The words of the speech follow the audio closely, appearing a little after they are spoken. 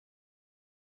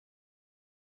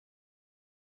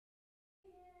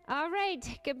All right,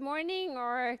 good morning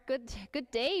or good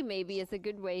day maybe is a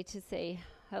good way to say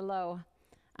hello.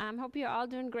 Hope you're all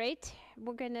doing great.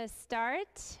 We're going to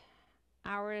start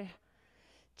our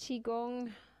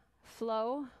Qigong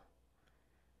flow.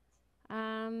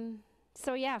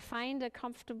 So yeah, find a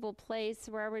comfortable place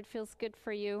wherever it feels good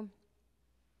for you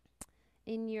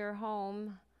in your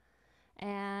home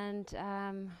and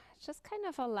just kind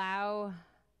of allow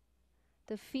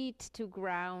the feet to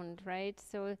ground, right?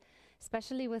 So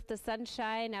especially with the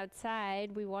sunshine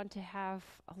outside, we want to have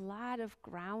a lot of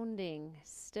grounding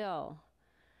still.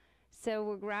 So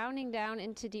we're grounding down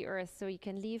into the earth, so you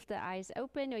can leave the eyes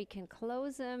open or you can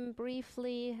close them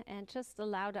briefly and just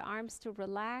allow the arms to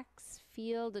relax.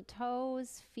 Feel the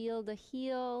toes, feel the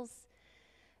heels,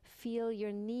 feel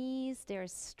your knees, they're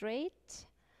straight.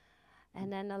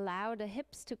 And then allow the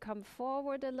hips to come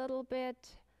forward a little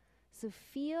bit. So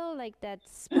feel like that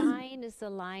spine is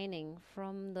aligning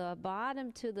from the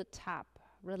bottom to the top,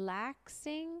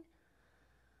 relaxing,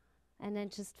 and then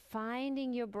just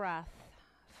finding your breath,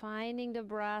 finding the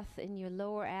breath in your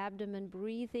lower abdomen,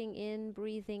 breathing in,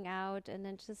 breathing out, and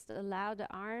then just allow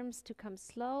the arms to come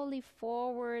slowly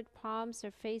forward. Palms are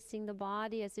facing the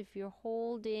body as if you're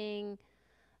holding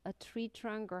a tree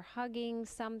trunk or hugging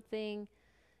something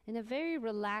in a very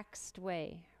relaxed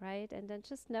way, right? And then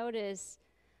just notice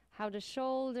how the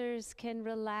shoulders can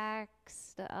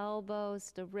relax, the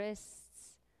elbows, the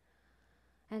wrists.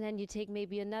 And then you take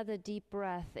maybe another deep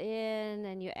breath in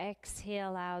and you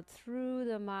exhale out through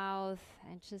the mouth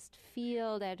and just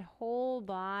feel that whole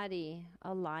body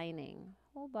aligning,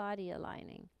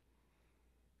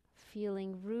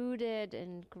 Feeling rooted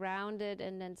and grounded.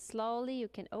 And then slowly you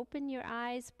can open your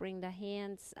eyes, bring the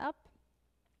hands up,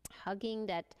 hugging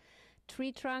that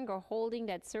tree trunk or holding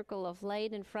that circle of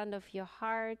light in front of your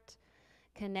heart,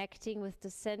 connecting with the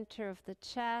center of the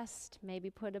chest. Maybe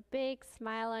put a big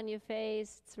smile on your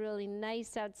face. It's really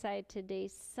nice outside today,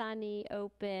 sunny,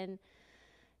 open.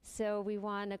 So we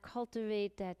want to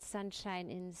cultivate that sunshine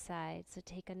inside. So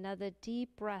take another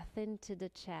deep breath into the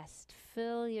chest.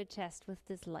 Fill your chest with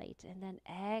this light and then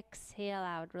exhale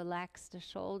out. Relax the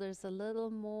shoulders a little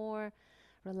more.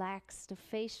 Relax the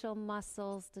facial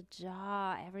muscles, the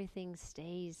jaw, everything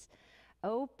stays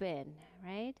open,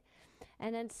 right?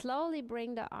 And then slowly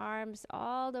bring the arms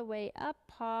all the way up,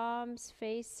 palms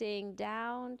facing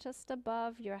down just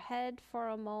above your head for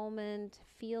a moment,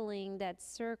 feeling that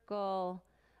circle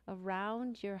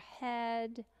around your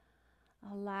head,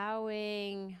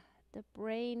 allowing the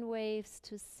brain waves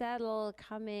to settle,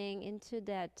 coming into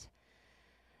that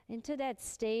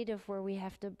state of where we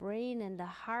have the brain and the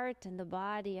heart and the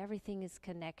body, everything is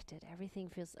connected. Everything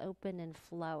feels open and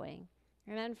flowing.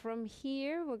 And then from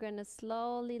here, we're going to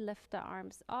slowly lift the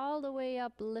arms all the way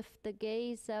up, lift the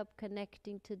gaze up,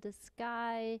 connecting to the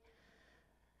sky,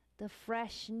 the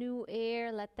fresh new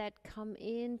air. Let that come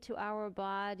into our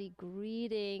body,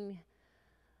 greeting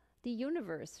the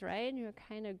universe, right? You're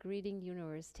kind of greeting the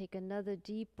universe. Take another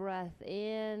deep breath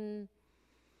in.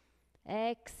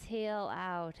 Exhale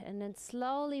out, and then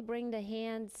slowly bring the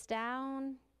hands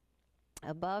down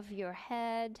above your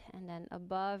head and then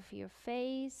above your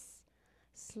face,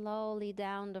 slowly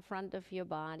down the front of your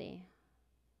body.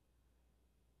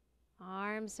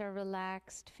 Arms are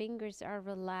relaxed, fingers are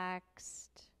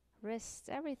relaxed, wrists,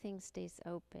 everything stays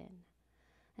open.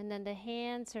 And then the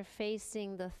hands are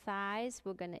facing the thighs.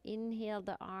 We're going to inhale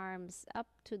the arms up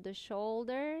to the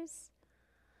shoulders.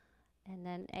 And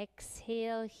then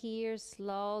exhale here,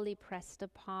 slowly press the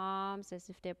palms as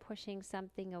if they're pushing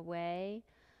something away.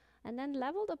 And then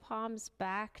level the palms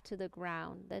back to the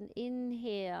ground. Then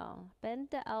inhale, bend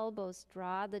the elbows,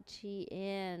 draw the chi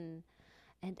in.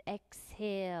 And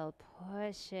exhale,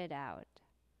 push it out.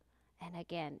 And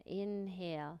again,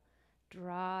 inhale,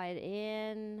 draw it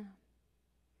in.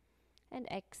 And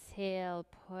exhale,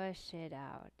 push it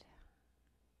out.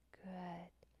 Good.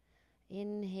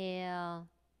 Inhale.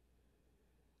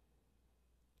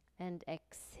 And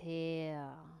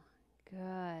exhale.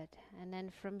 Good. And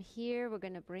then from here, we're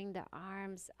going to bring the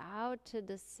arms out to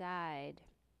the side,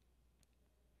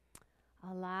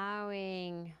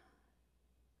 allowing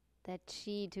that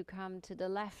chi to come to the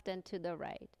left and to the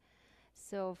right.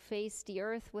 So face the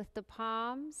earth with the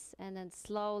palms, and then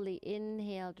slowly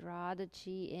inhale, draw the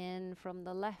chi in from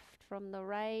the left, from the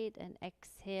right, and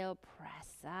exhale,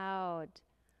 press out.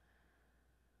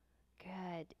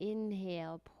 Good.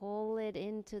 Inhale, pull it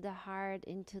into the heart,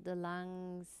 into the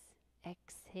lungs.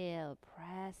 Exhale,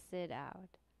 press it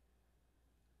out.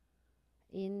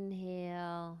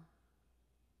 Inhale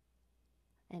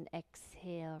and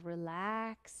exhale,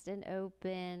 relaxed and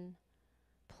open,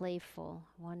 playful.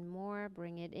 One more,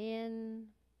 bring it in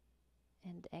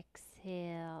and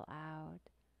exhale out.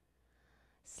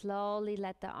 Slowly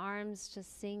let the arms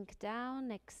just sink down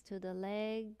next to the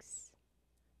legs.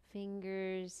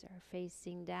 Fingers are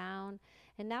facing down.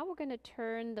 And now we're going to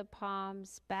turn the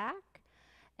palms back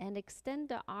and extend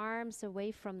the arms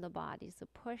away from the body. So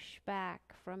push back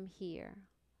from here.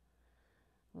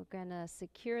 We're going to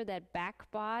secure that back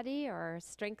body, or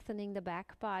strengthening the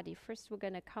back body. First, we're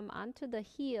going to come onto the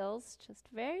heels just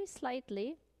very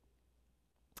slightly.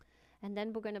 And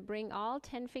then we're going to bring all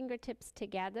 10 fingertips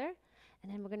together.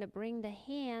 And then we're going to bring the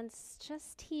hands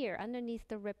just here underneath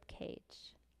the rib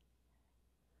cage.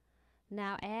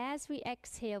 Now, as we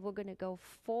exhale, we're going to go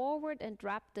forward and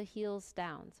drop the heels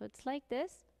down. So it's like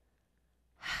this.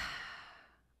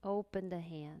 Open the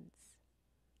hands.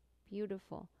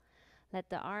 Beautiful. Let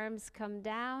the arms come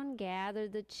down, gather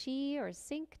the chi or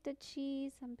sink the chi.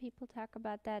 Some people talk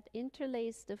about that.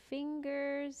 Interlace the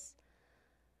fingers.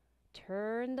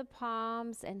 Turn the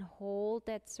palms and hold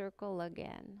that circle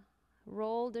again.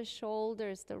 Roll the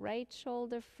shoulders, the right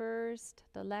shoulder first,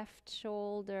 the left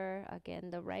shoulder, again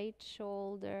the right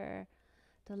shoulder,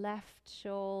 the left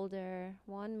shoulder.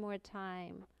 One more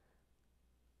time.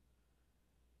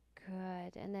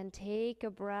 Good. And then take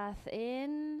a breath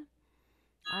in.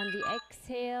 On the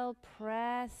exhale,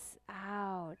 press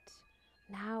out.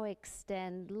 Now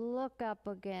extend, look up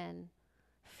again.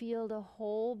 Feel the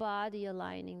whole body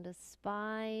aligning, the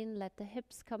spine. Let the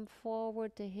hips come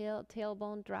forward, the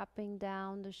tailbone dropping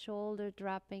down, the shoulder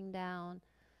dropping down.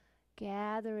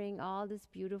 Gathering all this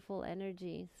beautiful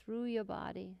energy through your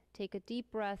body. Take a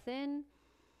deep breath in.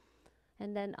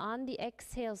 And then on the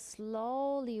exhale,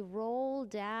 slowly roll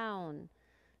down.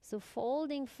 So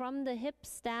folding from the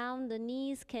hips down, the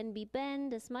knees can be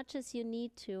bent as much as you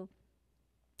need to.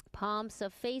 Palms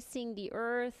are facing the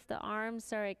earth, the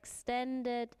arms are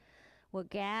extended. We're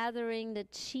gathering the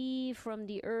chi from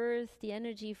the earth, the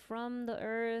energy from the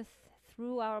earth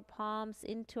through our palms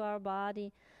into our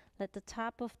body. Let the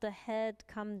top of the head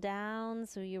come down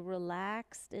so you're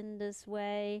relaxed in this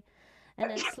way. And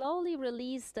then slowly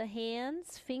release the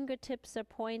hands. Fingertips are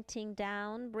pointing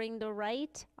down. Bring the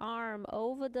right arm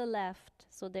over the left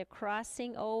so they're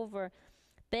crossing over.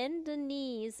 Bend the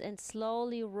knees and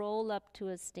slowly roll up to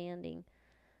a standing.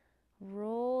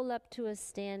 Roll up to a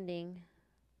standing.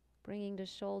 Bringing the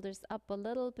shoulders up a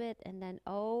little bit and then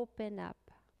open up.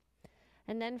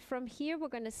 And then from here we're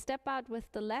going to step out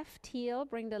with the left heel.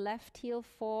 Bring the left heel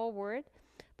forward.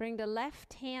 Bring the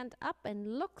left hand up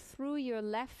and look through your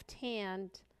left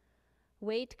hand.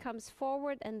 Weight comes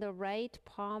forward and the right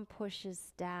palm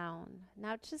pushes down.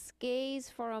 Now just gaze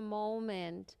for a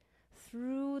moment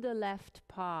through the left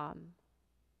palm.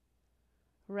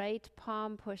 Right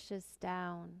palm pushes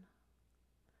down.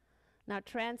 Now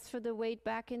transfer the weight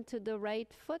back into the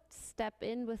right foot. Step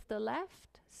in with the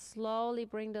left. Slowly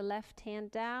bring the left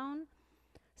hand down.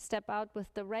 Step out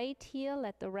with the right heel.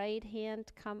 Let the right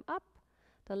hand come up.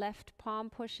 The left palm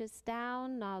pushes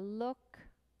down. Now look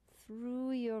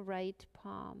through your right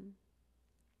palm.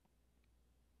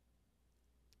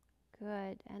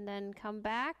 Good. And then come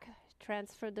back.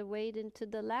 Transfer the weight into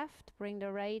the left. Bring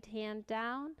the right hand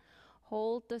down.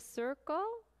 Hold the circle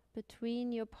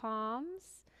between your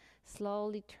palms.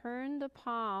 Slowly turn the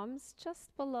palms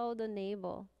just below the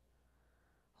navel.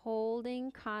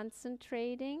 Holding,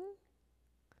 concentrating.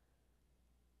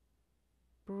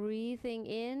 Breathing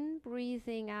in,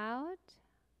 breathing out.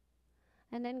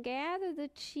 And then gather the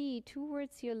chi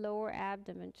towards your lower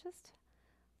abdomen. Just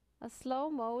a slow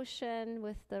motion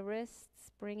with the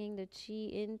wrists, bringing the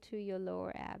chi into your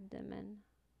lower abdomen.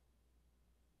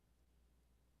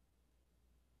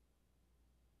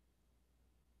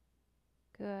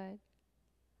 Good.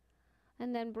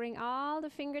 And then bring all the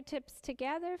fingertips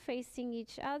together, facing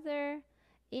each other.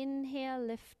 Inhale,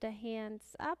 lift the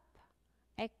hands up.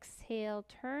 Exhale,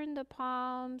 turn the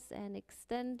palms and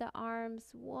extend the arms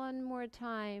one more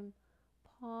time.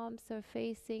 Palms are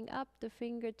facing up, the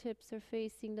fingertips are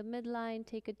facing the midline.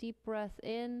 Take a deep breath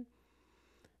in.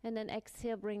 And then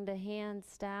exhale, bring the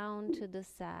hands down to the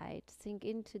side. Sink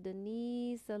into the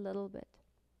knees a little bit.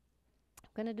 I'm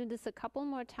going to do this a couple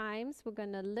more times. We're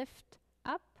going to lift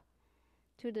up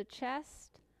to the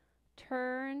chest,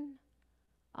 turn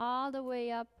all the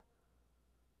way up,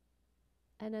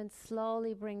 and then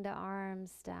slowly bring the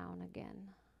arms down again.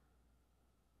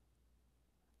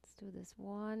 Let's do this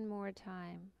one more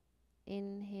time.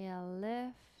 Inhale,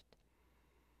 lift.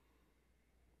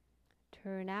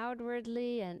 Turn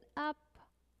outwardly and up.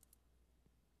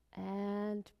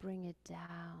 And bring it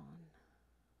down.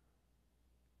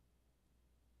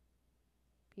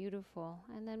 Beautiful.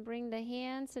 And then bring the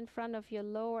hands in front of your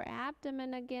lower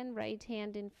abdomen again. Right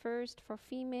hand in first for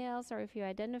females, or if you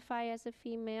identify as a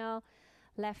female,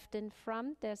 left in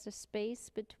front. There's a space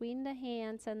between the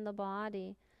hands and the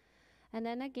body. And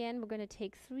then again, we're going to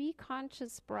take 3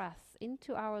 conscious breaths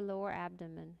into our lower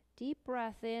abdomen. Deep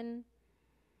breath in.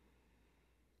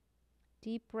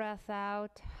 Deep breath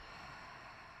out.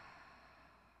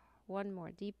 One more.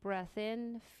 Deep breath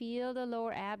in. Feel the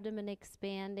lower abdomen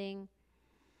expanding.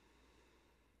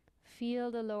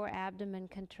 Feel the lower abdomen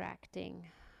contracting.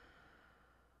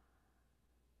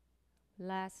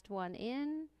 Last one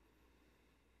in.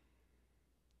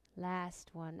 Last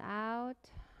one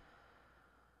out.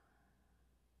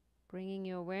 Bringing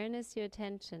your awareness, your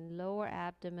attention, lower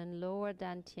abdomen, lower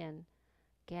dantian.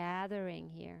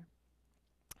 Gathering here.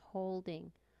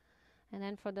 Holding. And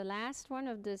then for the last one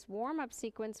of this warm-up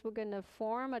sequence, we're going to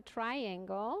form a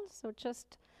triangle. So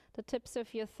just the tips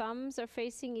of your thumbs are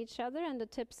facing each other and the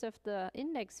tips of the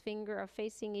index finger are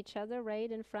facing each other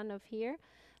right in front of here.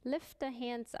 Lift the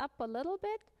hands up a little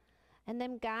bit and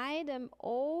then guide them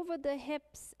over the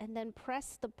hips and then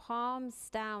press the palms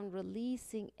down,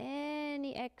 releasing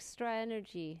any extra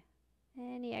energy,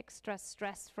 any extra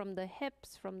stress from the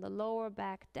hips, from the lower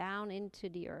back down into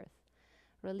the earth.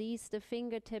 Release the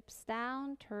fingertips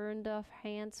down, turn the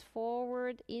hands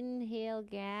forward, inhale,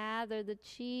 gather the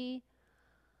chi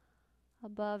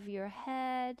above your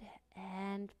head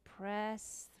and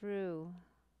press through.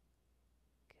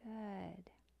 Good.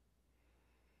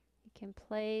 You can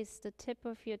place the tip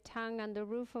of your tongue on the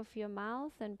roof of your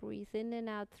mouth and breathe in and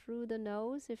out through the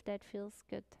nose if that feels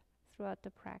good throughout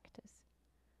the practice.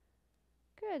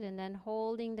 Good, and then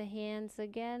holding the hands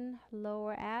again,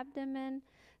 lower abdomen.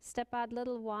 Step out a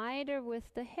little wider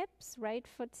with the hips. Right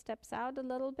foot steps out a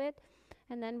little bit.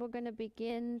 And then we're going to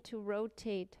begin to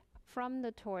rotate from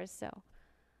the torso.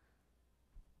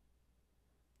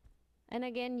 And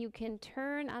again, you can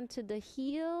turn onto the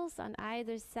heels on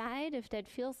either side if that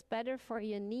feels better for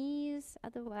your knees.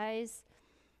 Otherwise,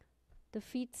 the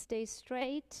feet stay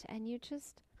straight and you're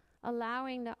just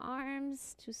allowing the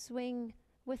arms to swing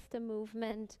with the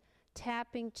movement,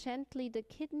 tapping gently the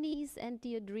kidneys and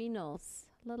the adrenals,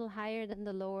 a little higher than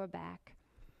the lower back.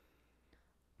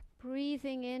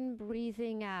 Breathing in,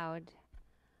 breathing out.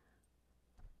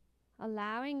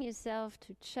 Allowing yourself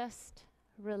to just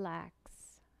relax.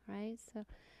 Right? So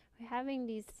we're having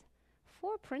these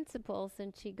 4 principles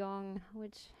in Qigong,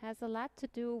 which has a lot to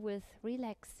do with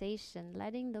relaxation,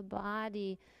 letting the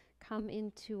body come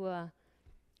into a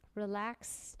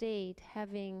relaxed state,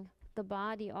 having the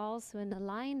body also in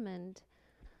alignment,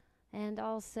 and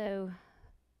also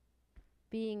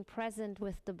being present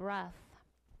with the breath.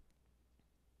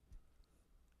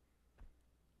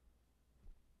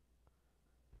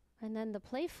 And then the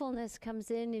playfulness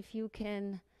comes in if you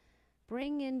can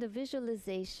bring in the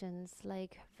visualizations,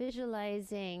 like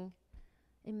visualizing,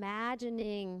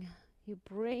 imagining, you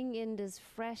bring in this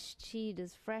fresh chi,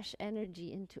 this fresh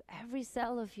energy into every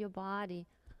cell of your body.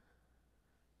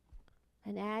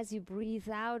 And as you breathe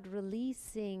out,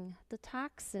 releasing the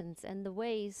toxins and the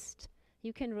waste,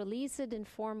 you can release it in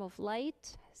form of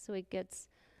light, so it gets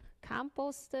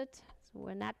composted, so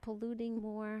we're not polluting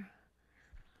more.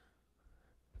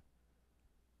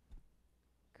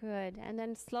 Good. And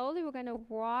then slowly we're going to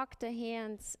walk the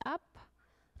hands up,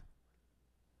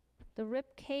 the rib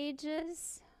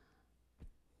cages,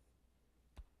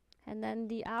 and then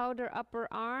the outer upper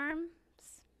arms.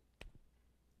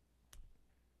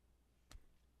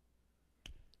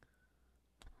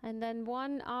 And then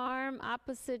one arm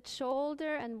opposite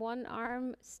shoulder and one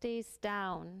arm stays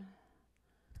down,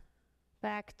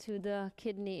 back to the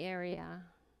kidney area.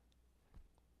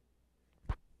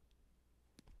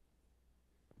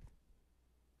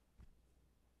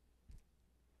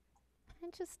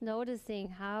 And just noticing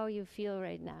how you feel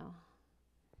right now.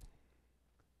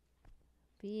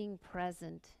 Being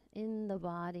present in the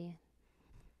body.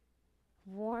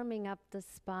 Warming up the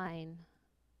spine.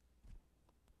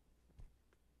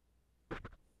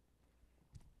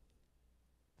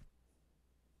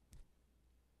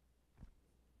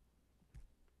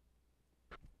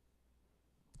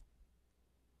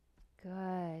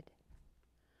 Good.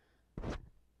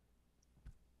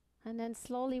 And then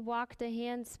slowly walk the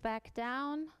hands back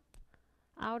down,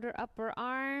 outer upper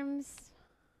arms,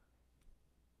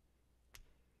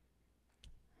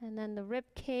 and then the rib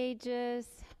cages.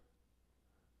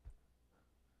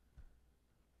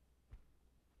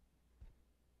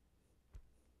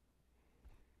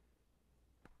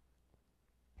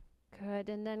 Good,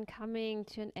 and then coming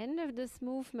to an end of this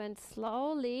movement,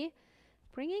 slowly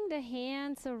Bringing the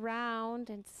hands around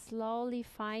and slowly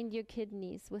find your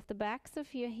kidneys. With the backs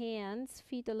of your hands,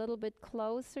 feet a little bit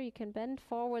closer, you can bend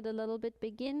forward a little bit.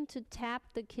 Begin to tap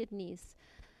the kidneys.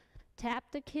 Tap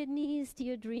the kidneys,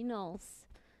 the adrenals.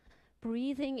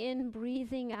 Breathing in,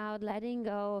 breathing out, letting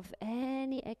go of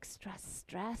any extra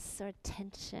stress or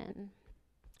tension.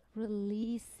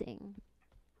 Releasing.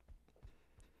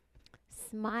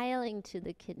 Smiling to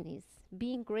the kidneys,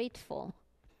 being grateful.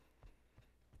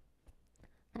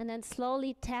 And then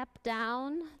slowly tap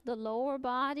down the lower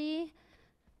body,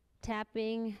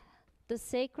 tapping the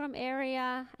sacrum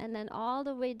area, and then all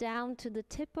the way down to the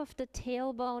tip of the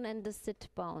tailbone and the sit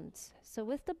bones. So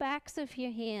with the backs of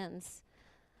your hands,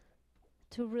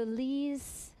 to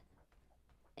release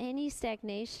any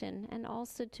stagnation and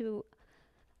also to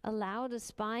allow the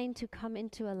spine to come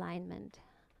into alignment.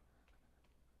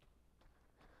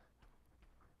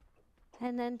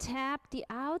 And then tap the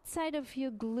outside of your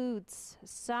glutes,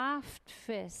 soft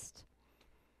fist.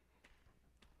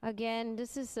 Again,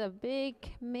 this is a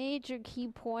big, major key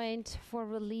point for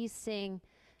releasing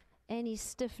any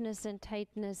stiffness and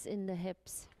tightness in the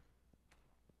hips.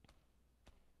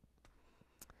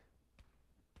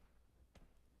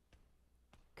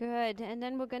 Good, and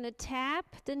then we're going to tap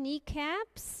the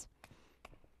kneecaps.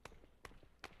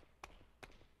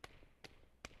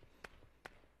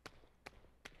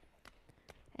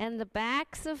 And the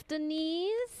backs of the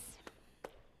knees.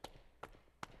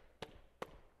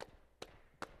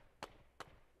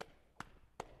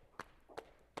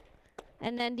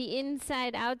 And then the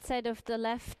inside, outside of the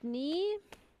left knee.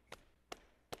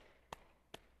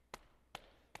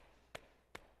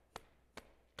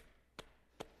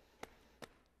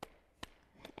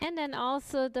 And then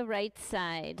also the right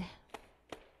side.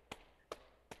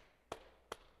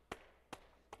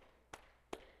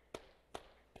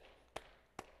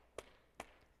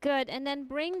 Good, and then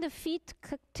bring the feet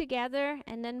together,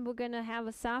 and then we're going to have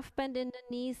a soft bend in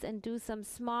the knees and do some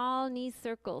small knee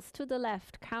circles to the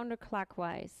left,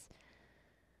 counterclockwise.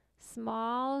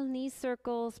 Small knee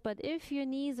circles, but if your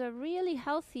knees are really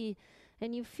healthy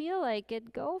and you feel like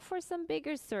it, go for some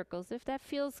bigger circles if that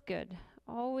feels good.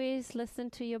 Always listen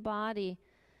to your body.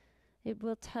 It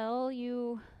will tell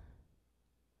you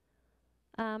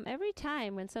every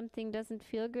time when something doesn't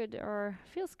feel good or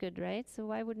feels good, right? So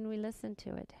why wouldn't we listen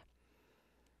to it?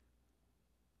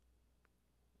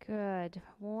 Good.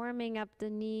 Warming up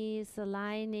the knees,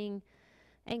 aligning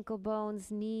ankle bones,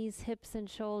 knees, hips, and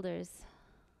shoulders.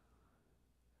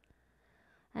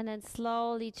 And then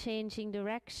slowly changing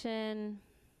direction.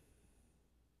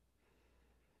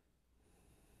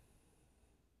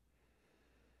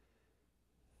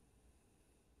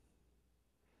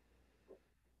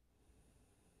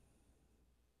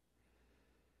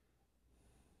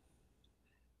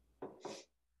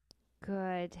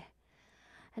 Good.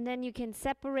 And then you can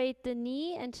separate the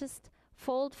knee and just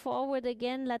fold forward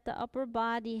again, let the upper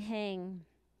body hang.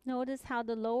 Notice how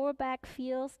the lower back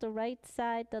feels, the right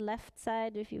side, the left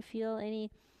side, if you feel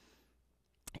any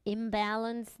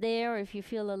imbalance there, if you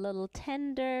feel a little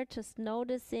tender, just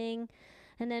noticing.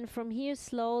 And then from here,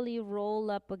 slowly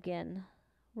roll up again.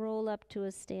 Roll up to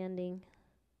a standing.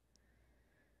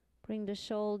 Bring the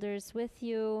shoulders with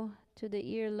you to the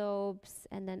earlobes,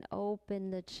 and then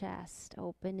open the chest.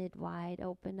 Open it wide.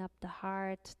 Open up the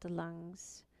heart, the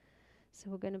lungs. So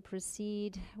we're going to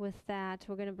proceed with that.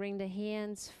 We're going to bring the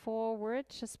hands forward,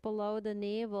 just below the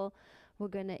navel. We're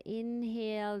going to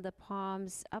inhale the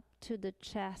palms up to the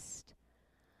chest.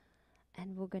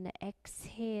 And we're going to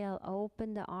exhale,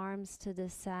 open the arms to the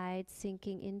side,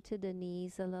 sinking into the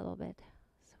knees a little bit.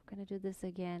 So we're going to do this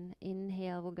again.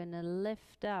 Inhale, we're going to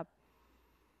lift up.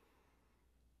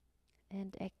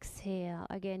 And exhale.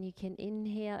 Again, you can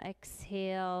inhale,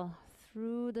 exhale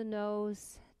through the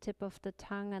nose, tip of the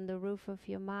tongue and the roof of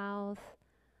your mouth.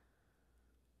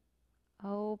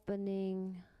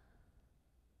 Opening.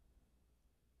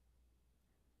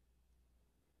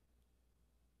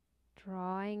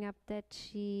 Drawing up that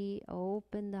chi,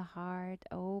 open the heart,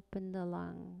 open the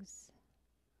lungs.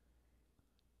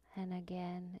 And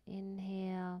again,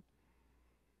 inhale.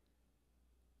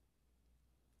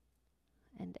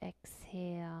 And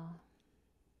exhale.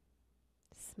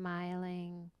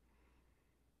 Smiling.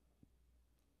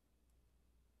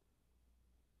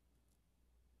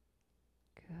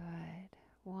 Good.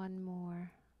 One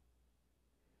more.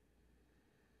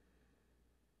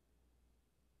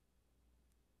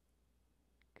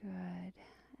 Good.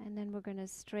 And then we're going to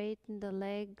straighten the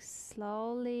legs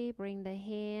slowly. Bring the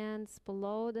hands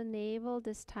below the navel.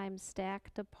 This time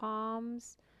stack the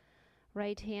palms.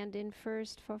 Right hand in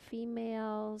first for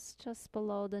females, just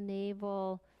below the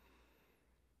navel.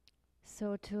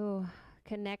 So to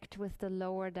connect with the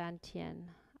lower dantian.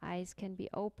 Eyes can be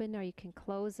open or you can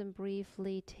close them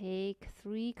briefly. Take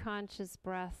 3 conscious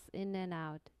breaths in and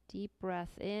out. Deep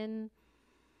breath in.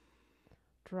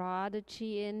 Draw the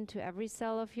chi into every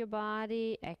cell of your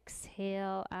body.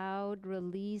 Exhale out,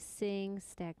 releasing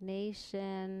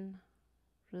stagnation,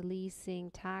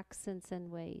 releasing toxins and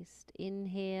waste.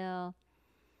 Inhale.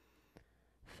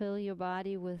 Fill your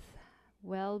body with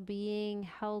well-being,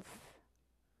 health,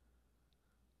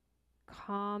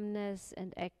 calmness,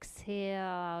 and exhale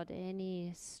out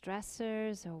any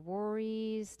stressors or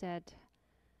worries that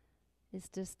is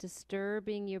just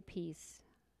disturbing your peace.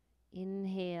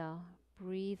 Inhale,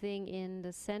 breathing in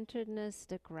the centeredness,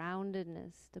 the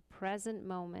groundedness, the present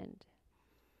moment.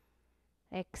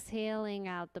 Exhaling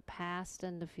out the past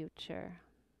and the future.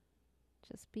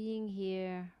 Just being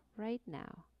here right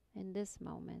now in this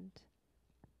moment.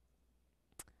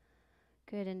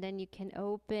 Good, and then you can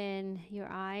open your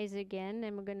eyes again,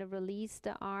 and we're going to release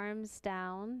the arms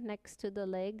down next to the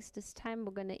legs. This time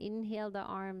we're going to inhale the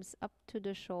arms up to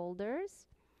the shoulders.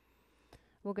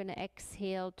 We're going to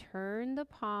exhale, turn the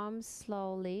palms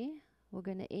slowly. We're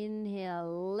going to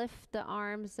inhale, lift the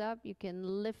arms up. You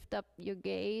can lift up your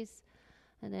gaze,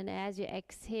 and then as you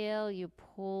exhale, you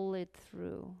pull it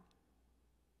through.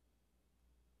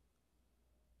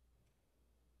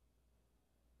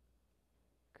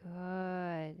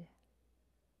 Good.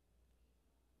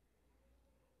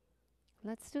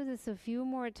 Let's do this a few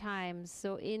more times.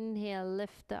 So inhale,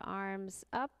 lift the arms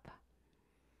up.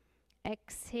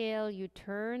 Exhale, you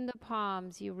turn the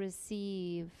palms, you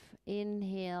receive.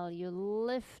 Inhale, you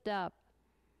lift up.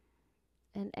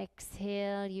 And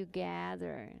exhale, you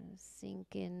gather.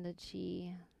 Sink in the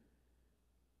chi.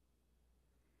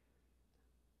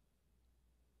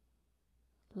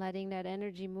 Letting that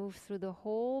energy move through the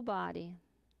whole body.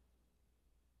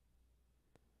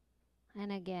 And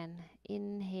again,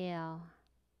 inhale.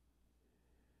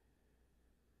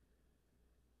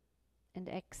 And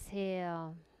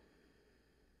exhale.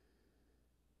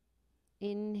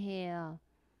 Inhale.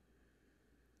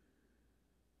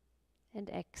 And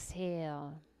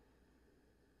exhale.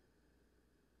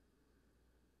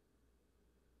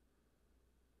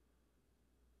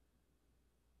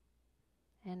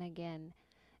 And again,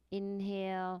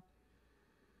 inhale.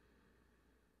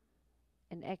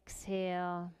 And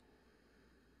exhale.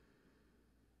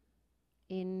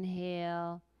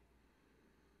 Inhale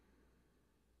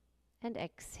and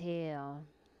exhale.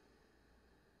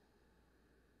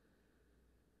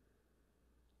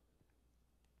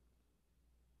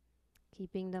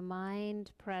 Keeping the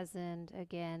mind present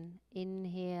again.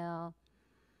 Inhale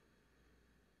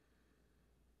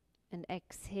and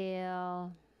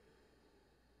exhale.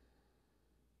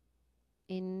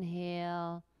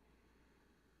 Inhale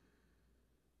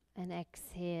and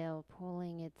exhale,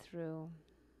 pulling it through.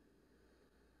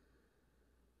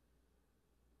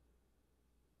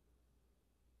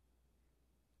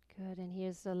 Good, and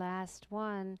here's the last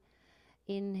one.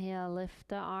 Inhale, lift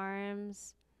the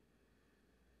arms.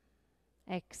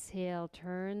 Exhale,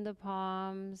 turn the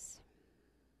palms.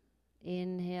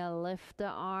 Inhale, lift the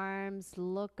arms,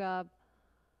 look up.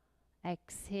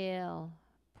 Exhale,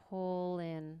 pull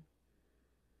in.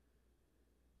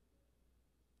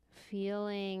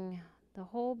 Feeling the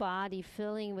whole body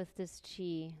filling with this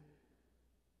chi.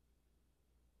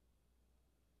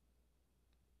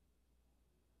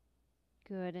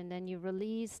 Good, and then you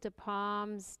release the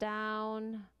palms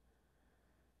down,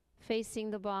 facing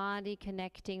the body,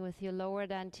 connecting with your lower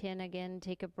dantian again.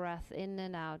 Take a breath in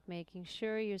and out, making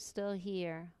sure you're still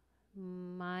here.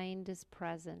 Mind is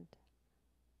present.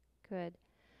 Good.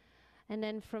 And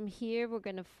then from here, we're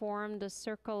going to form the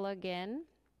circle again.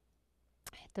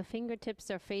 The fingertips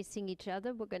are facing each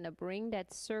other. We're going to bring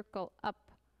that circle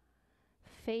up,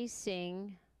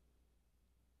 facing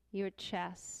your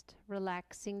chest,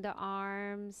 relaxing the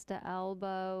arms, the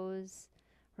elbows,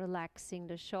 relaxing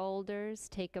the shoulders.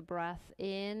 Take a breath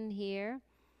in here.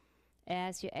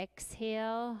 As you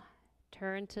exhale,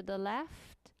 turn to the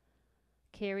left.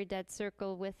 Carry that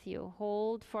circle with you.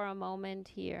 Hold for a moment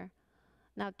here.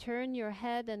 Now turn your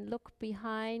head and look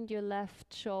behind your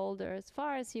left shoulder as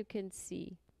far as you can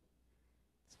see,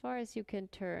 as far as you can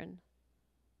turn.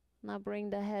 Now bring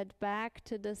the head back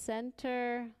to the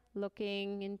center,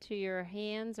 looking into your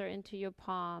hands or into your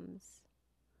palms.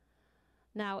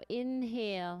 Now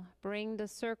inhale, bring the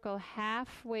circle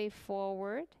halfway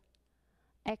forward.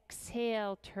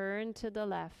 Exhale, turn to the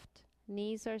left.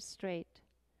 Knees are straight.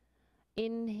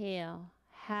 Inhale,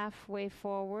 halfway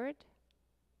forward.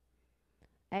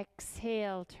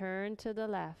 Exhale, turn to the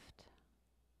left.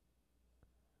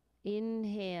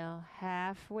 Inhale,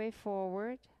 halfway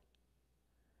forward.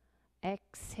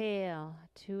 Exhale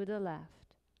to the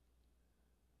left.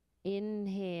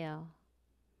 Inhale.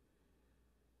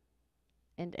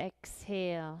 And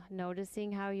exhale,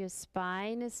 noticing how your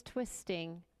spine is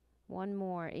twisting. One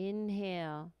more.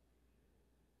 Inhale.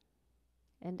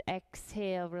 And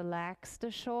exhale, relax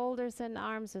the shoulders and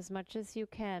arms as much as you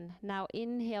can. Now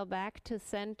inhale back to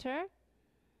center.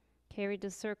 Carry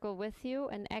the circle with you.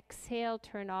 And exhale,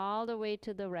 turn all the way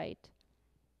to the right.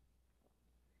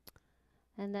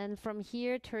 And then from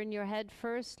here, turn your head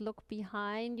first. Look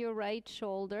behind your right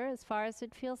shoulder as far as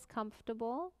it feels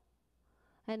comfortable.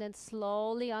 And then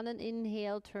slowly on an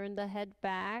inhale, turn the head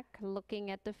back, looking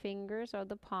at the fingers or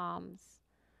the palms.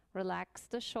 Relax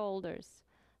the shoulders.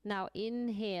 Now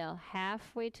inhale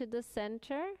halfway to the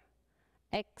center.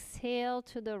 Exhale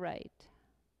to the right.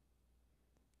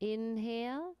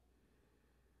 Inhale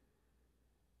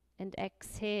and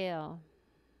exhale.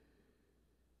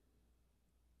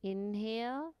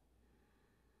 Inhale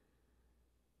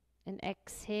and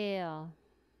exhale.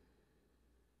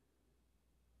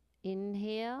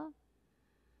 Inhale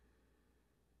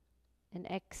and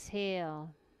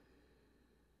exhale.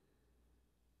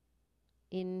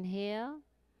 Inhale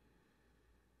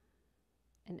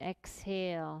and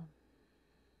exhale.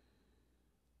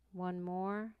 One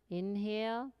more.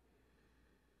 Inhale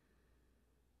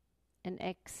and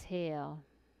exhale.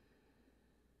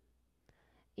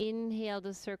 Inhale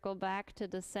to circle back to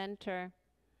the center.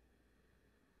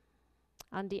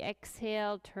 On the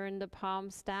exhale, turn the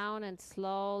palms down and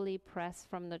slowly press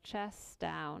from the chest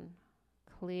down,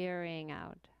 clearing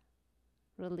out,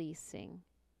 releasing.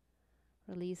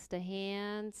 Release the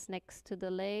hands next to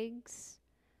the legs,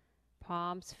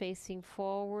 palms facing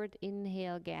forward.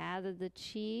 Inhale, gather the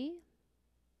chi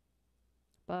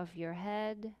above your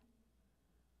head,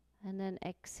 and then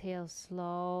exhale,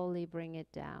 slowly bring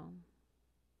it down.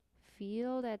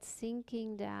 Feel that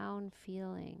sinking down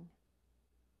feeling.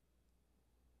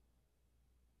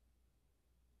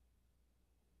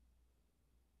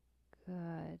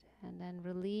 Good. And then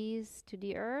release to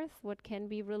the earth what can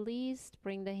be released.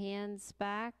 Bring the hands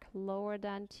back, lower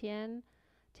dantian.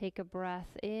 Take a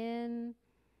breath in.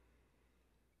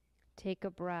 Take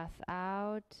a breath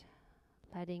out,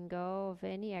 letting go of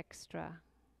any extra.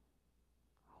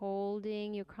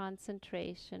 Holding your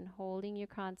concentration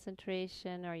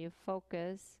or your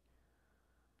focus.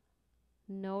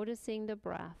 Noticing the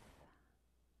breath.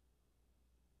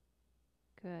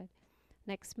 Good.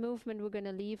 Next movement, we're going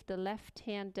to leave the left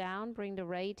hand down, bring the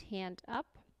right hand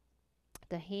up.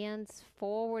 The hands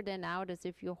forward and out as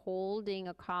if you're holding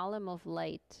a column of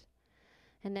light.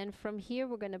 And then from here,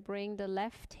 we're going to bring the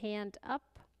left hand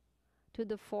up to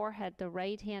the forehead. The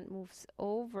right hand moves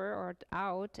over or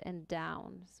out and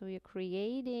down. So you're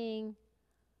creating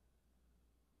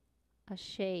a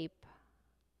shape.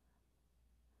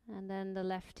 And then the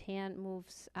left hand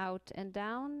moves out and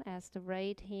down as the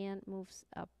right hand moves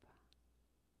up.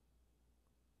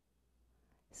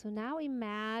 So now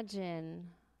imagine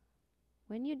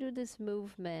when you do this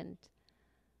movement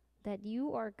that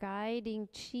you are guiding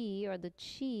chi, or the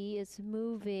chi is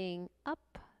moving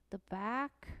up the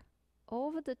back,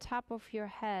 over the top of your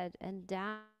head and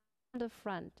down the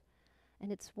front.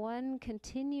 And it's one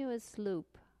continuous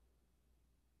loop.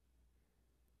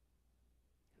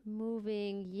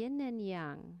 Moving yin and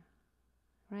yang.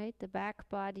 Right? The back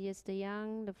body is the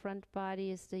yang, the front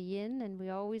body is the yin, and we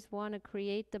always want to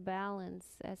create the balance.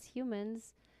 As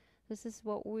humans, this is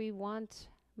what we want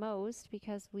most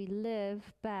because we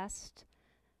live best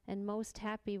and most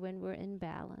happy when we're in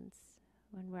balance.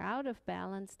 When we're out of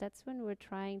balance, that's when we're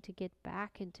trying to get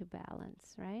back into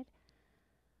balance, right?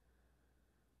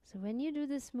 So when you do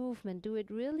this movement, do it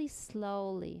really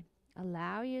slowly.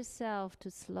 Allow yourself to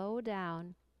slow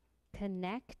down.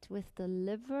 Connect with the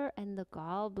liver and the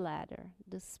gallbladder,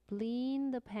 the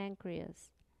spleen, the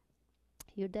pancreas,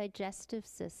 your digestive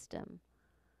system.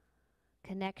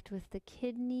 Connect with the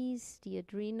kidneys, the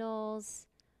adrenals,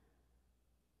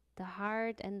 the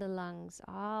heart and the lungs,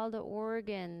 all the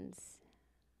organs.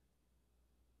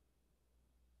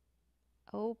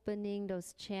 Opening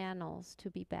those channels to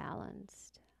be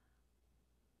balanced.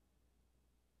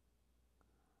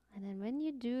 And then when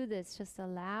you do this, just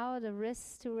allow the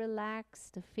wrists to relax,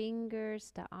 the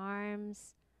fingers, the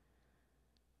arms.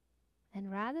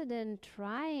 And rather than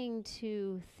trying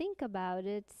to think about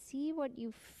it, see what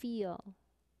you feel.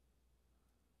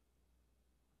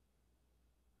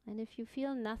 And if you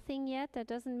feel nothing yet, that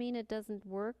doesn't mean it doesn't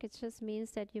work. It just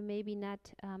means that you may be not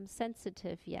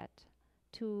sensitive yet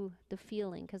to the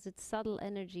feeling, because it's subtle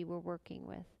energy we're working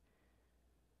with.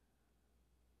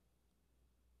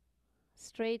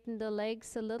 Straighten the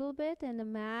legs a little bit and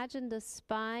imagine the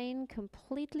spine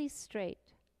completely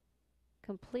straight.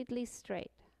 Completely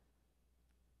straight.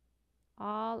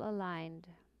 All aligned.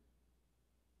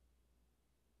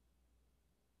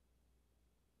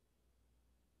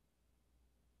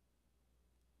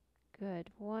 Good.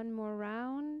 One more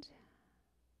round.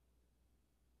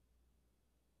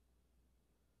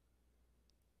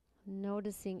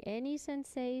 Noticing any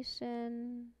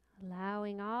sensation,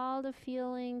 allowing all the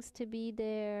feelings to be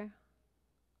there.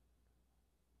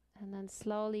 And then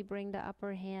slowly bring the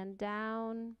upper hand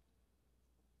down.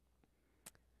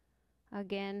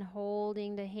 Again,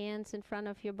 holding the hands in front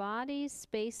of your body,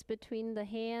 space between the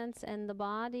hands and the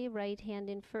body. Right hand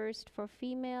in first for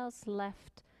females,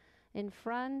 left in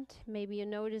front. Maybe you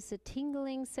notice a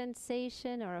tingling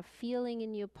sensation or a feeling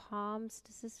in your palms.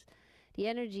 This is the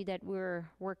energy that we're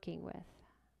working with.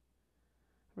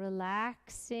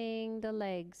 Relaxing the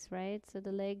legs, right? So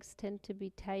the legs tend to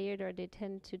be tired or they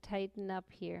tend to tighten up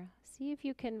here. See if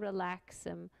you can relax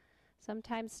them.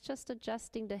 Sometimes just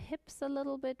adjusting the hips a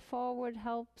little bit forward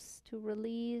helps to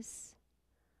release.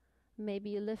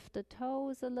 Maybe you lift the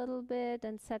toes a little bit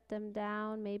and set them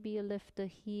down. Maybe you lift the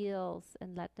heels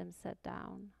and let them set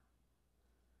down.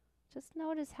 Just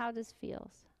notice how this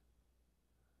feels.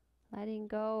 Letting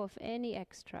go of any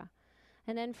extra.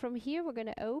 And then from here, we're going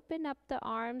to open up the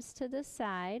arms to the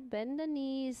side, bend the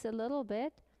knees a little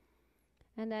bit.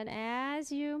 And then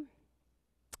as you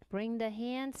bring the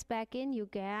hands back in, you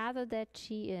gather that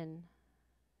chi in.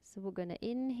 So we're going to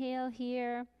inhale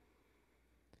here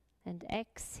and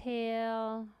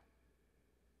exhale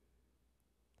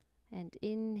and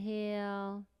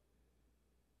inhale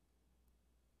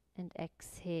and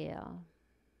exhale.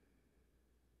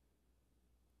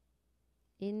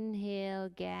 Inhale,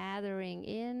 gathering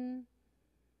in.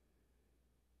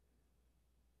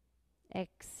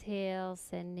 Exhale,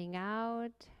 sending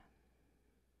out.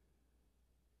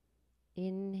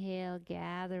 Inhale,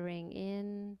 gathering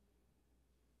in.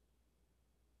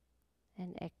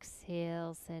 And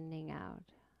exhale, sending out.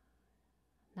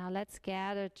 Now let's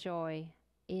gather joy.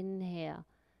 Inhale,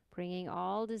 bringing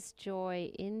all this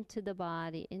joy into the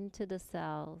body, into the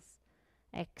cells.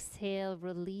 Exhale,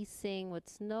 releasing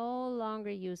what's no longer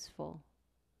useful.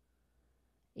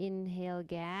 Inhale,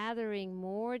 gathering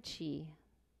more chi.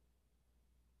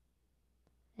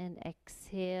 And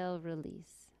exhale,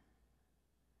 release.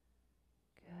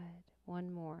 Good.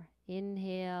 One more.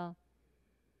 Inhale.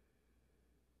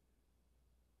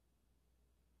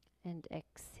 And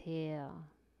exhale.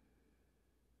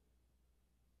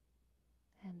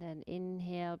 And then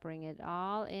inhale, bring it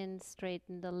all in,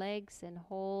 straighten the legs and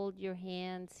hold your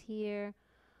hands here.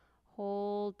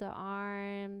 Hold the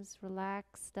arms,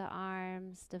 relax the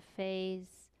arms, the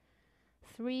face.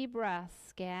 3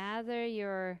 breaths. Gather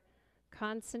your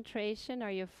concentration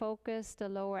or your focus, the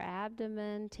lower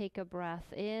abdomen. Take a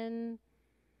breath in.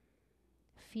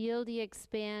 Feel the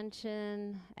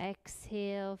expansion.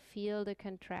 Exhale, feel the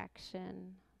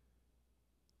contraction.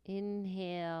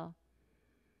 Inhale.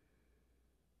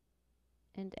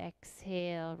 And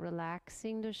exhale,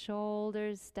 relaxing the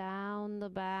shoulders down the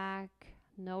back,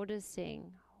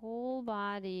 noticing whole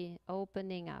body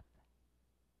opening up,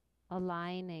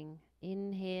 aligning.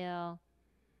 Inhale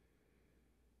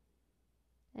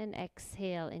and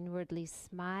exhale, inwardly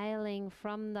smiling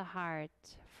from the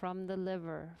heart, from the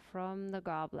liver, from the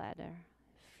gallbladder.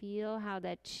 Feel how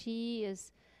that chi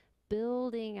is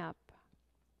building up.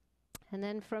 And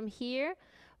then from here,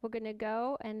 we're going to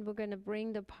go and we're going to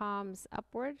bring the palms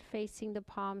upward, facing the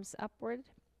palms upward.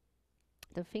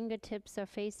 The fingertips are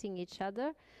facing each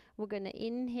other. We're going to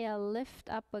inhale, lift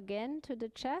up again to the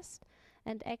chest,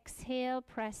 and exhale,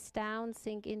 press down,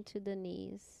 sink into the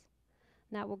knees.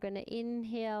 Now we're going to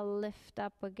inhale, lift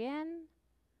up again.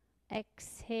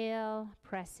 Exhale,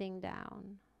 pressing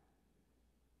down.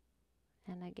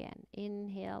 And again,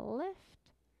 inhale, lift.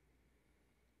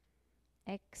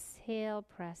 Exhale,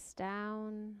 press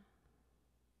down.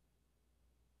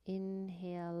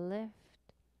 Inhale, lift.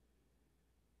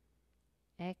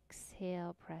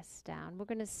 Exhale, press down. We're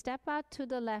going to step out to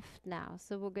the left now.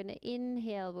 So we're going to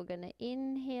inhale. We're going to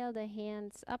inhale the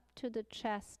hands up to the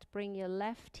chest. Bring your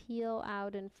left heel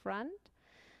out in front.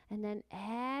 And then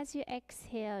as you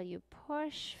exhale, you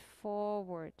push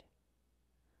forward.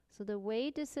 So the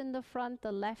weight is in the front,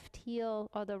 the left heel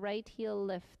or the right heel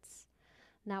lifts.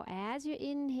 Now as you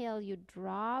inhale, you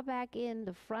draw back in,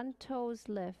 the front toes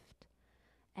lift.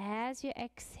 As you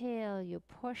exhale, you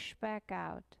push back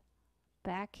out.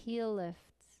 Back heel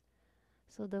lifts.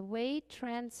 So the weight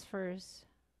transfers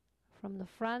from the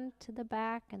front to the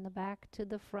back and the back to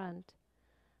the front.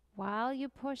 While you're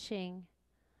pushing,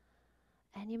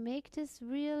 And you make this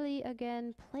really,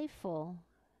 again, playful.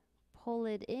 Pull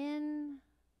it in,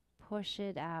 push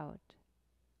it out.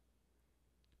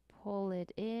 Pull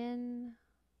it in,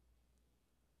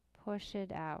 push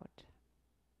it out.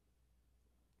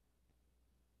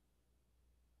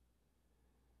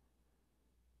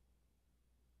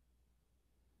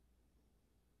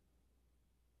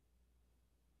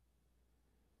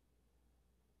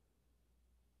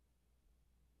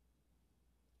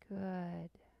 Good.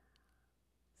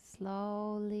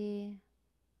 Slowly.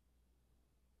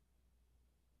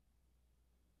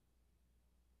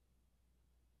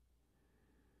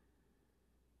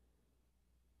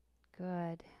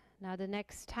 Good. Now the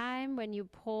next time when you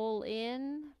pull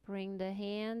in, bring the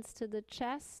hands to the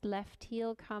chest, left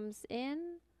heel comes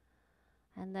in,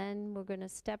 and then we're going to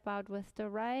step out with the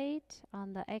right.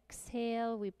 On the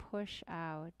exhale, we push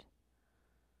out.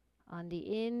 On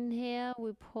the inhale,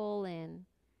 we pull in.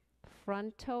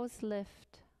 Front toes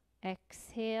lift.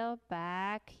 Exhale,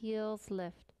 back heels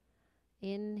lift.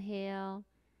 Inhale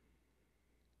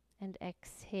and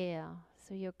exhale.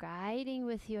 So you're guiding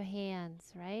with your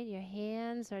hands, right? Your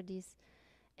hands are these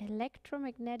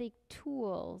electromagnetic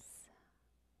tools,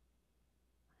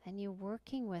 and you're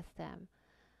working with them.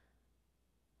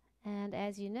 And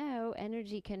as you know,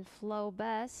 energy can flow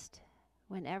best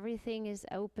when everything is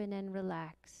open and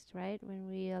relaxed, right? When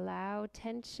we allow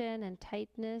tension and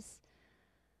tightness,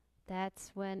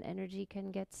 that's when energy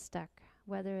can get stuck,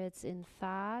 whether it's in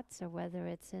thoughts or whether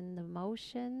it's in the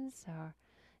emotions or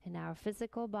in our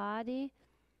physical body.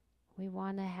 We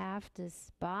want to have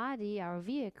this body, our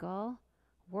vehicle,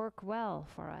 work well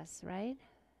for us, right?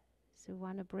 So we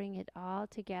want to bring it all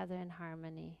together in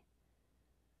harmony.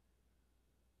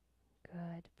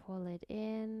 Good. Pull it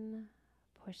in,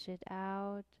 push it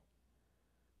out.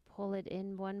 Pull it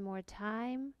in one more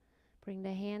time. Bring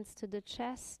the hands to the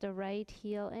chest, the right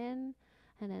heel in,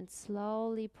 and then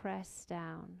slowly press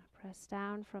down. Press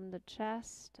down from the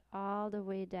chest all the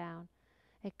way down.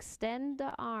 Extend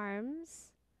the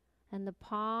arms and the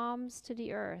palms to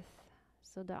the earth.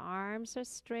 So the arms are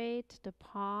straight, the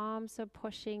palms are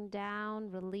pushing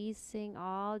down, releasing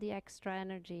all the extra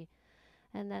energy.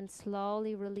 And then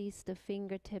slowly release the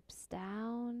fingertips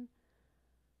down.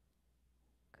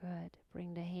 Good.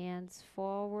 Bring the hands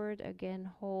forward,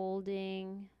 again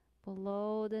holding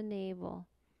below the navel.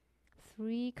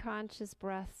 3 conscious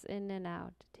breaths in and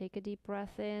out. Take a deep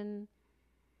breath in.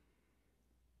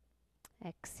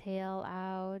 Exhale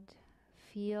out.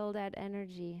 Feel that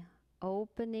energy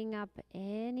opening up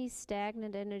any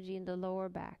stagnant energy in the lower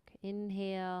back.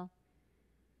 Inhale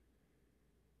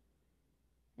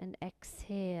and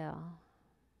exhale.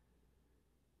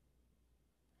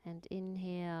 And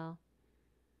inhale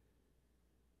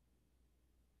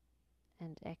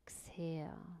and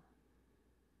exhale.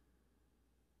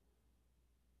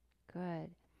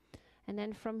 Good. And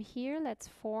then from here, let's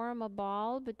form a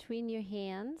ball between your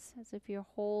hands, as if you're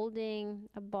holding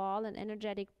a ball, an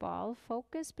energetic ball.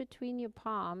 Focus between your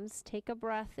palms. Take a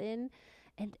breath in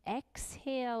and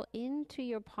exhale into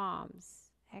your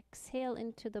palms. Exhale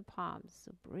into the palms.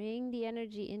 So bring the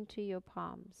energy into your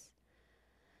palms.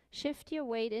 Shift your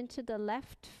weight into the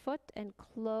left foot and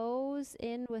close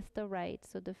in with the right.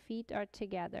 So the feet are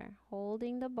together.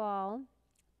 Holding the ball.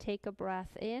 Take a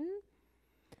breath in.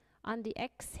 On the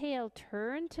exhale,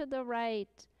 turn to the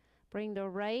right. Bring the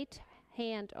right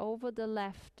hand over the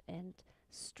left and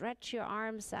stretch your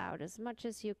arms out as much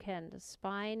as you can. The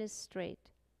spine is straight.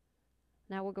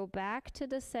 Now we'll go back to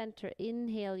the center.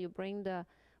 Inhale, you bring the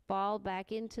ball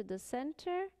back into the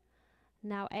center.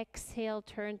 Now exhale,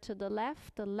 turn to the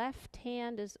left. The left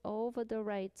hand is over the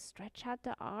right. Stretch out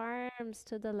the arms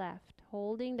to the left,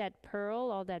 holding that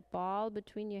pearl or that ball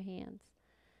between your hands.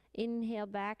 Inhale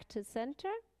back to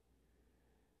center.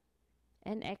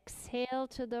 And exhale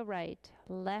to the right,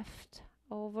 left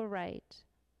over right.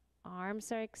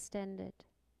 Arms are extended.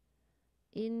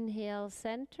 Inhale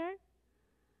center.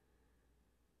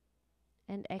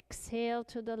 And exhale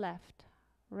to the left.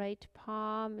 Right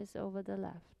palm is over the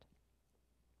left.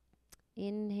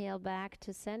 Inhale back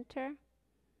to center.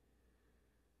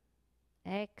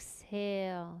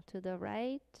 Exhale to the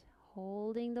right,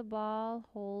 holding the ball,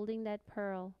 holding that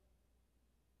pearl.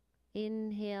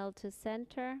 Inhale to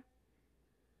center.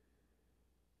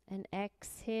 And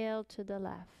exhale to the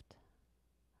left.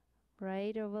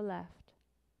 Right over left.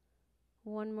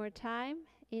 One more time.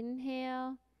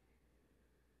 Inhale.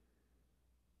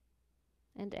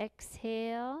 And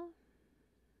exhale.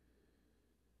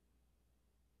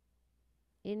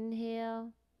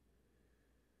 Inhale.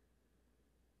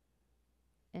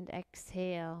 And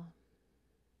exhale.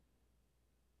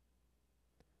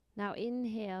 Now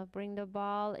inhale, bring the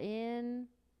ball in.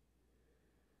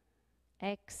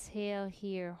 Exhale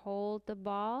here, hold the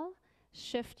ball.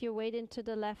 Shift your weight into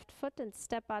the left foot and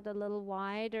step out a little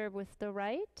wider with the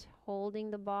right,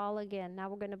 holding the ball again. Now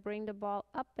we're going to bring the ball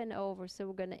up and over. So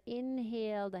we're going to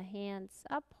inhale, the hands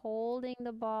up, holding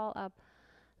the ball up,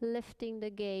 lifting the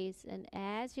gaze. And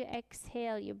as you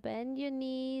exhale, you bend your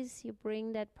knees, you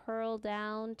bring that pearl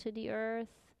down to the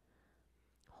earth,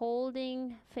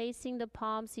 holding, facing the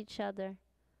palms each other.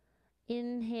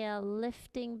 Inhale,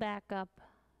 lifting back up,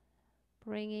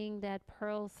 bringing that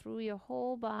pearl through your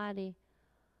whole body.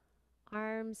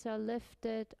 Arms are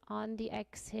lifted. On the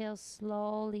exhale,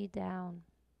 slowly down.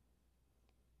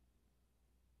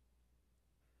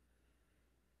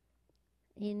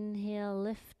 Inhale,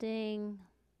 lifting.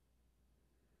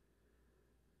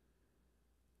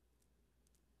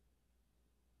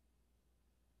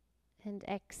 And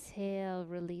exhale,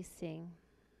 releasing.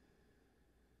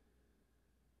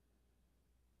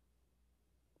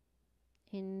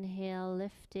 Inhale,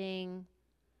 lifting.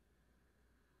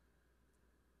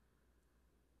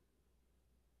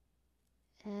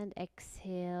 And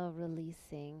exhale,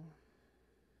 releasing.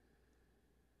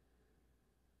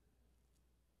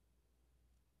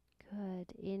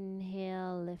 Good.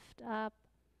 Inhale, lift up.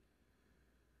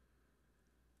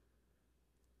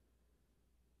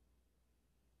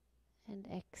 And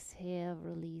exhale,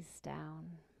 release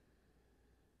down.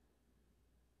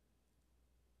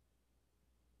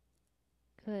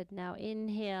 Good. Now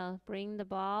inhale, bring the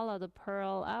ball or the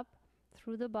pearl up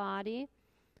through the body.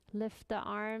 Lift the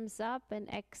arms up and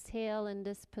exhale in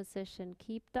this position.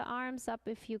 Keep the arms up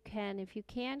if you can. If you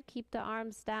can't, keep the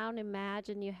arms down.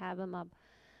 Imagine you have them up.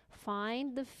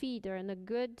 Find the feet are in a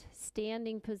good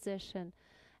standing position.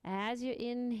 As you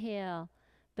inhale,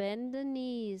 bend the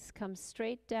knees, come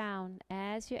straight down.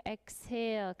 As you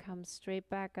exhale, come straight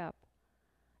back up.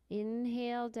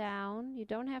 Inhale down. You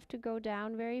don't have to go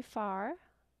down very far.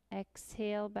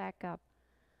 Exhale back up.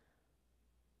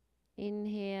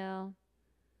 Inhale.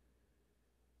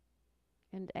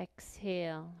 And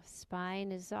exhale.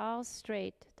 Spine is all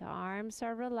straight. The arms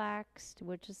are relaxed.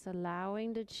 We're just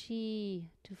allowing the chi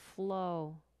to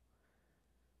flow.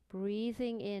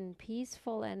 Breathing in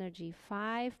peaceful energy.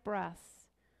 5 breaths.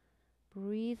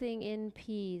 Breathing in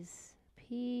peace.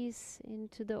 Peace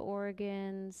into the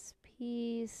organs.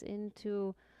 Peace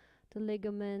into the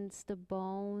ligaments, the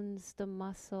bones, the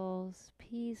muscles.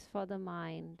 Peace for the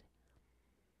mind.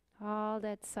 All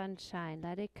that sunshine,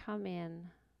 let it come in.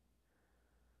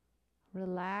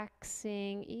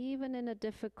 Relaxing, even in a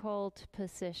difficult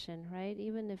position, right?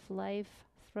 Even if life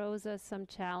throws us some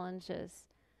challenges,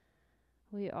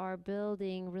 we are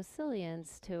building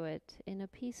resilience to it in a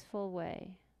peaceful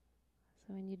way.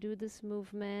 So when you do this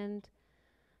movement,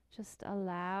 just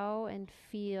allow and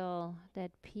feel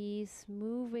that peace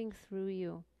moving through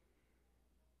you.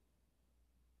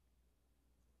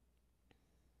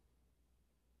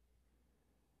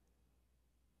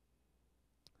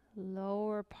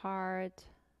 Lower part,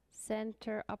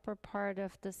 center, upper part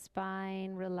of the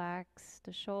spine, relax.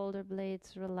 The shoulder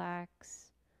blades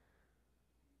relax.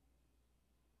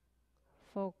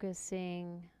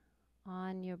 Focusing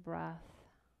on your breath.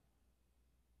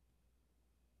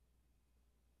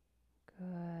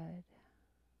 Good.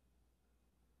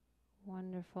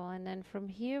 Wonderful. And then from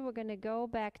here, we're going to go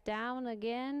back down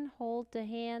again. Hold the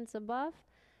hands above.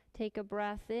 Take a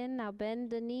breath in. Now bend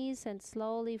the knees and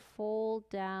slowly fold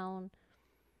down.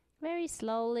 Very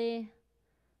slowly,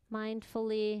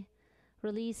 mindfully,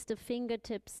 release the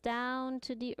fingertips down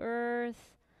to the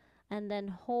earth. And then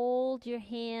hold your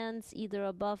hands either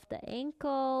above the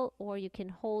ankle or you can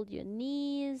hold your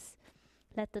knees.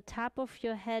 Let the top of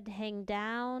your head hang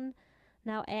down.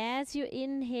 Now as you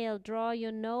inhale, draw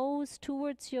your nose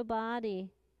towards your body.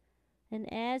 And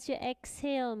as you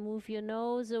exhale, move your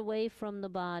nose away from the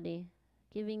body,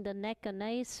 giving the neck a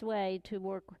nice way to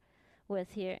work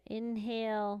with here.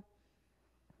 Inhale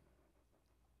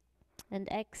and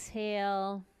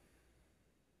exhale.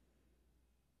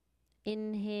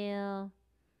 Inhale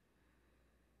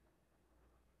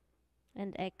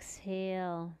and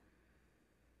exhale.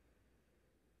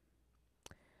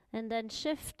 And then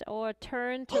shift or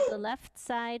turn to the left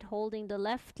side, holding the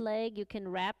left leg. You can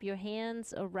wrap your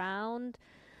hands around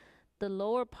the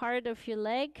lower part of your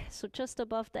leg, so just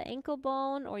above the ankle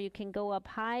bone, or you can go up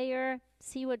higher.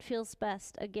 See what feels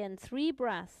best. Again, 3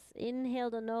 breaths. Inhale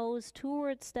the nose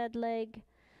towards that leg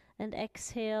and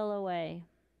exhale away.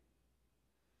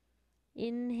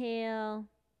 Inhale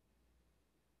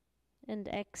and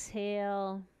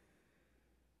exhale.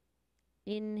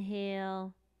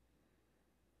 Inhale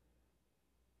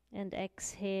and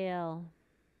exhale.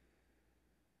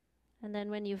 And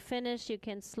then when you finish, you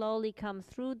can slowly come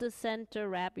through the center,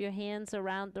 wrap your hands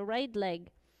around the right leg.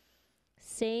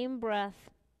 Same breath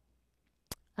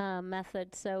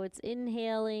method. So it's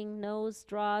inhaling, nose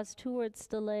draws towards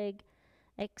the leg,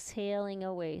 exhaling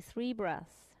away. 3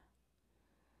 breaths.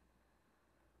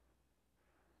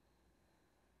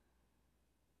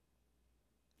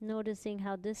 Noticing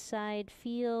how this side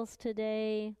feels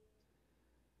today.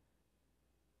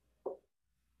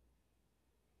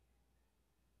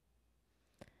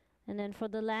 And then for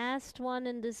the last one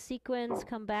in this sequence,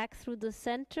 come back through the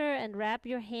center and wrap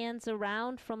your hands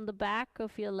around from the back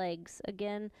of your legs.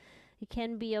 Again, you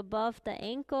can be above the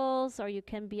ankles or you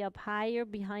can be up higher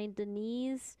behind the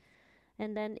knees.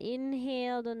 And then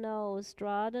inhale the nose,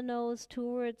 draw the nose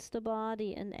towards the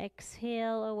body and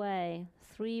exhale away.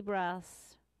 3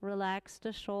 breaths. Relax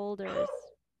the shoulders.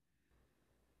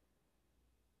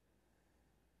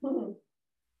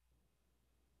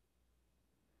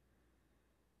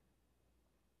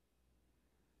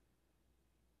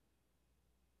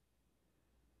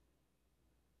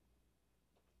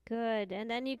 Good. And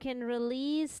then you can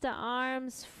release the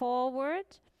arms forward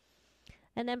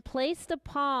and then place the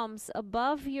palms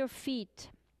above your feet,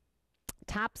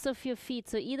 tops of your feet.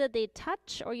 So either they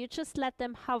touch or you just let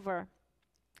them hover.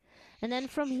 And then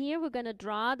from here, we're going to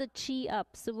draw the chi up.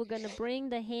 So we're going to bring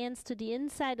the hands to the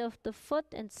inside of the foot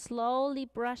and slowly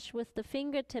brush with the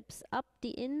fingertips up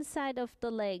the inside of the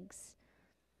legs.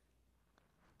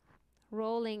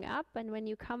 Rolling up, and when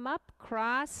you come up,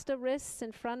 cross the wrists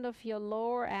in front of your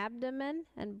lower abdomen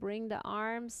and bring the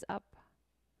arms up.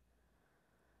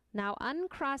 Now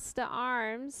uncross the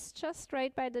arms just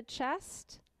right by the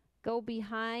chest, go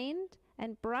behind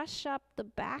and brush up the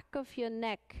back of your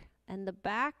neck and the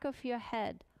back of your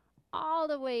head all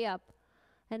the way up,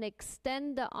 and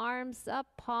extend the arms up,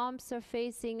 palms are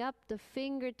facing up, the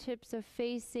fingertips are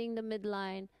facing the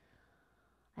midline.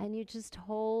 And you just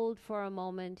hold for a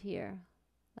moment here,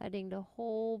 letting the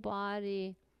whole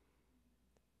body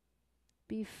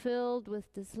be filled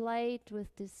with this light,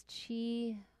 with this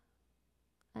chi,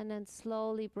 and then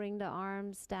slowly bring the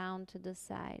arms down to the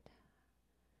side.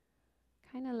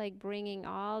 Kind of like bringing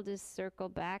all this circle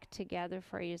back together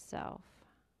for yourself.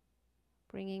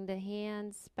 Bringing the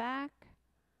hands back.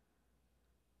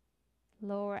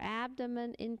 Lower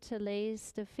abdomen, interlace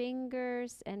the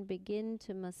fingers and begin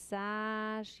to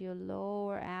massage your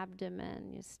lower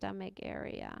abdomen, your stomach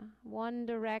area. One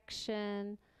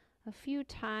direction, a few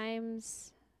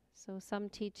times. So some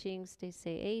teachings, they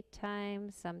say 8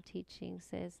 times. Some teachings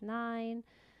says 9.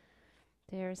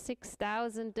 There are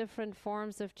 6,000 different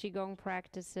forms of Qigong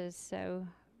practices. So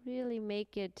really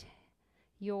make it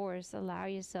yours. Allow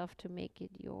yourself to make it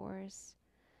yours.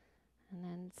 And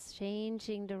then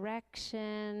changing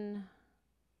direction,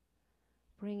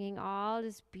 bringing all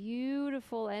this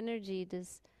beautiful energy,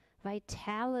 this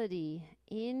vitality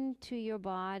into your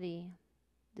body,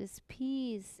 this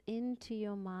peace into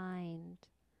your mind,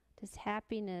 this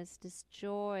happiness, this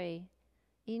joy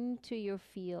into your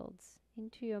fields,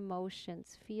 into your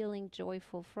emotions, feeling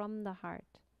joyful from the heart.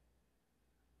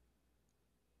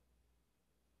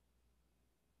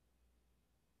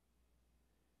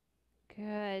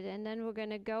 Good, and then we're going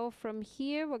to go from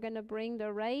here, we're going to bring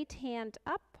the right hand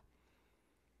up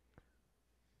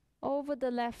over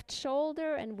the left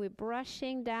shoulder, and we're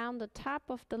brushing down the top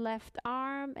of the left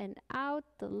arm and out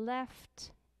the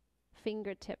left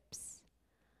fingertips.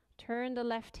 Turn the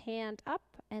left hand up,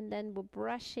 and then we're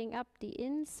brushing up the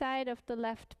inside of the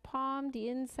left palm, the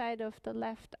inside of the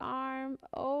left arm,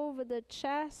 over the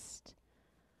chest.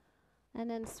 And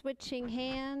then switching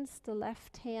hands, the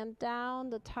left hand down,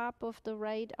 the top of the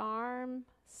right arm,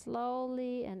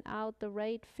 slowly, and out the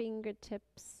right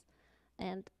fingertips,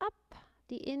 and up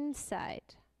the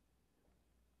inside.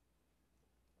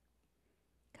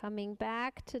 Coming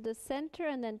back to the center,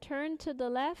 and then turn to the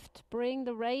left. Bring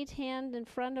the right hand in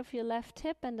front of your left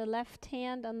hip and the left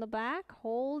hand on the back,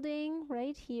 holding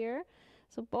right here.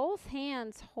 So both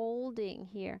hands holding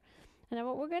here. And then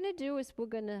what we're going to do is we're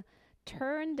going to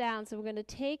turn down. So we're going to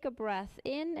take a breath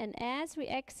in, and as we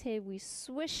exhale, we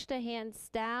swish the hands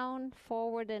down,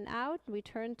 forward and out. We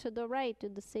turn to the right, do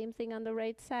the same thing on the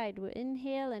right side. We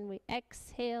inhale and we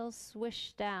exhale,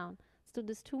 swish down. Let's do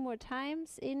this 2 more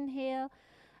times. Inhale,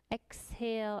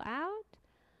 exhale out,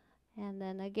 and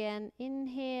then again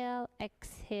inhale,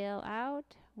 exhale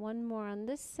out. 1 more on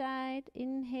this side.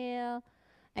 Inhale,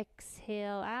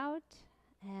 exhale out.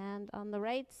 And on the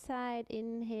right side,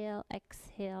 inhale,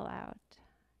 exhale out.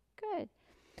 Good.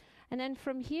 And then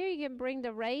from here, you can bring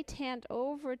the right hand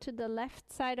over to the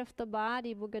left side of the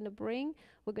body. We're going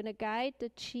to guide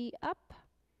the chi up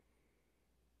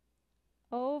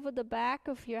over the back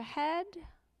of your head,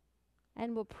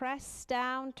 and we'll press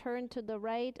down, turn to the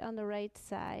right on the right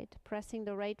side, pressing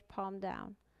the right palm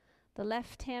down. The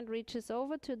left hand reaches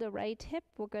over to the right hip.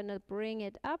 We're going to bring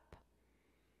it up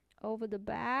over the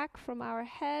back from our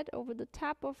head, over the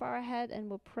top of our head, and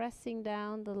we're pressing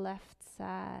down the left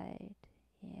side.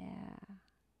 Yeah,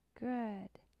 good.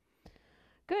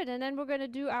 Good, and then we're going to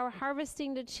do our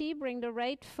harvesting the chi. Bring the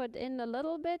right foot in a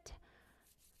little bit.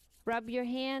 Rub your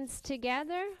hands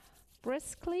together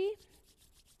briskly.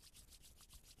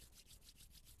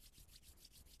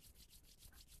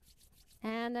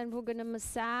 And then we're going to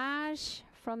massage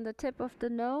from the tip of the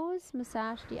nose,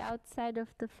 massage the outside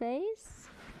of the face.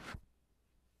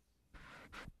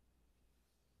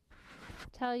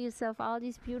 Tell yourself all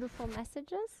these beautiful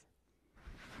messages.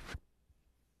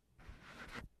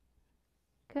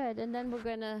 Good, and then we're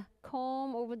going to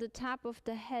comb over the top of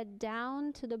the head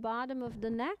down to the bottom of the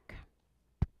neck.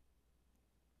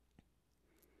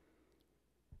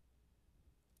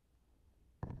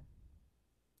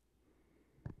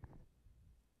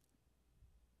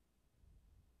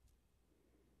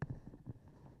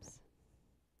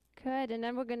 Good, and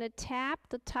then we're going to tap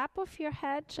the top of your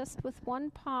head just with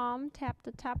one palm. Tap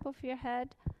the top of your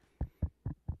head.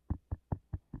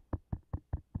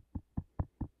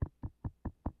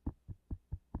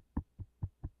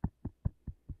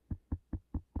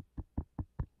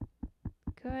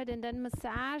 Good, and then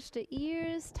massage the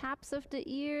ears, tops of the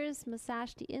ears,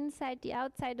 massage the inside, the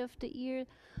outside of the ear.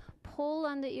 Pull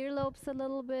on the earlobes a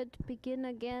little bit. Begin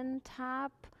again,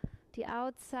 top, the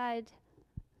outside.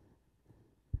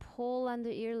 Pull on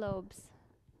the earlobes.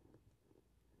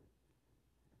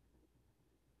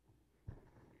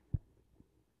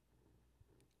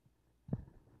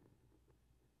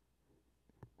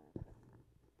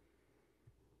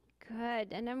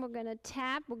 Good, and then we're going to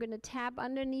tap. We're going to tap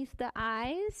underneath the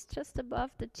eyes, just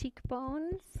above the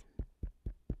cheekbones.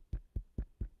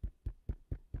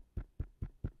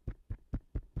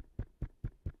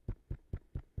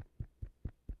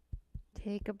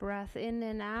 Take a breath in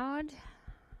and out.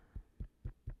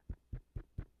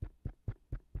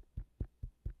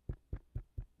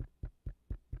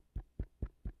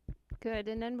 Good,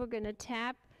 and then we're going to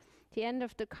tap the end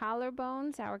of the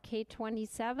collarbones, our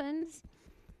K27s.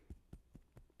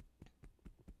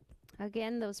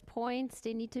 Again, those points,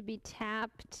 they need to be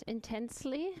tapped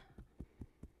intensely.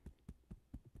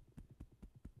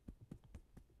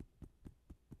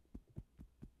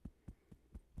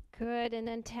 Good, and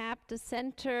then tap the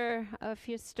center of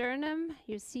your sternum,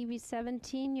 your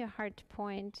CV17, your heart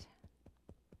point.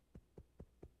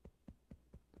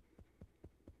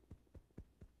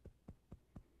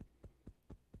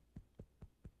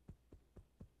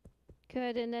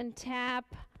 Good, and then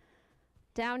tap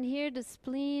down here the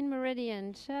spleen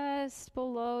meridian, just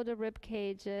below the rib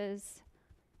cages.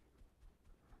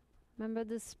 Remember,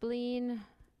 the spleen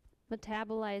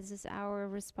metabolizes our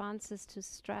responses to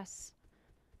stress.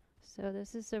 So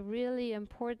this is a really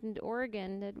important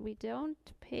organ that we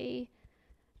don't pay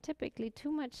typically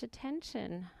too much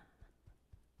attention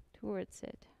towards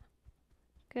it.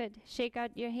 Good. Shake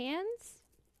out your hands.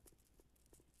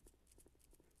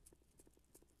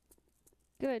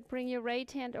 Good. Bring your right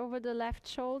hand over the left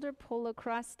shoulder. Pull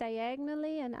across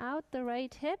diagonally and out the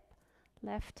right hip.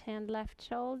 Left hand, left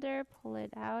shoulder. Pull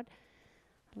it out.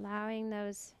 Allowing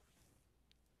those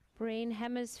brain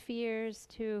hemispheres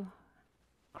to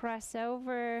cross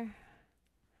over.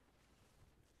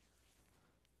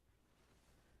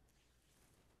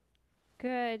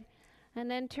 Good.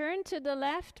 And then turn to the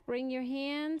left. Bring your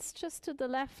hands just to the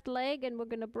left leg, and we're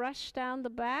going to brush down the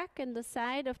back and the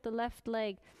side of the left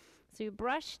leg. So you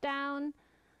brush down,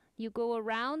 you go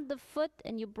around the foot,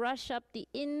 and you brush up the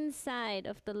inside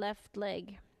of the left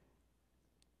leg.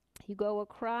 You go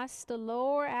across the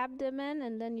lower abdomen,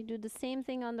 and then you do the same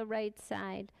thing on the right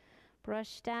side.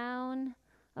 Brush down,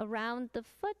 around the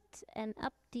foot, and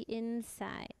up the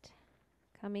inside.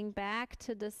 Coming back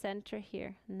to the center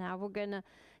here. Now we're going to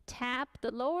tap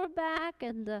the lower back,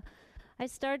 and I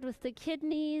start with the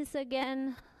kidneys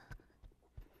again.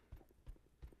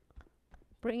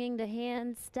 Bringing the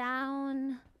hands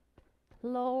down,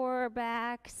 lower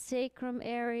back, sacrum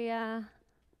area,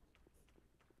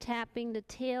 tapping the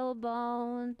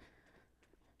tailbone,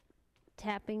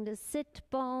 tapping the sit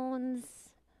bones.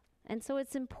 And so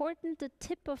it's important, the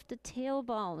tip of the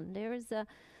tailbone.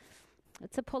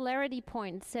 It's a polarity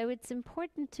point, so it's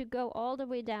important to go all the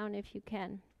way down if you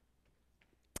can.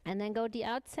 And then go the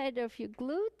outside of your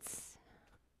glutes.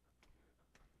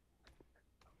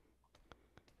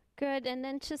 Good, and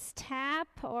then just tap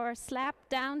or slap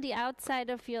down the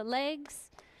outside of your legs.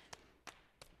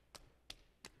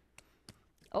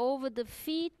 over the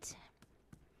feet.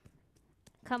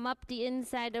 Come up the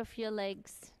inside of your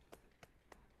legs.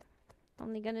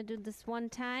 Only gonna do this one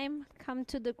time. Come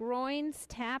to the groins,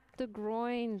 tap the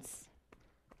groins.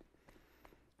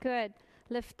 Good.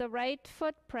 Lift the right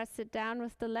foot, press it down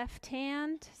with the left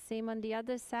hand. Same on the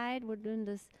other side. We're doing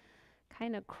this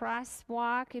kind of cross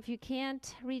walk. If you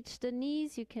can't reach the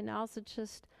knees, you can also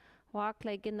just walk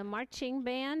like in the marching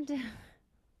band.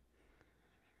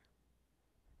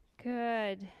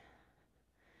 Good.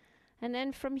 And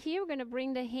then from here, we're going to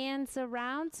bring the hands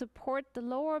around, support the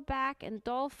lower back, and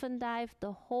dolphin dive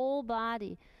the whole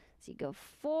body. So you go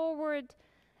forward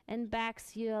and back.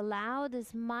 So you allow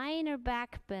this minor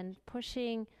back bend,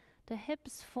 pushing the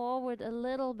hips forward a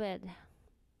little bit.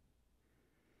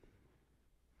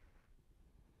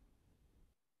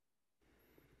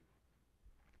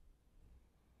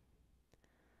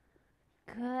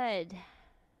 Good.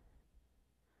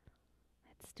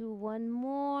 Let's do one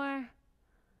more.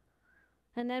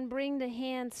 And then bring the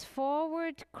hands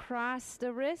forward, cross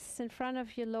the wrists in front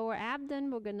of your lower abdomen.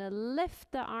 We're going to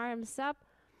lift the arms up,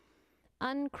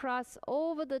 uncross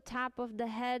over the top of the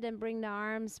head and bring the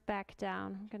arms back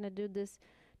down. I'm going to do this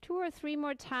 2 or 3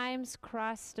 more times.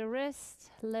 Cross the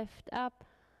wrist, lift up,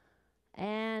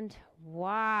 and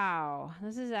wow.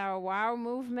 This is our wow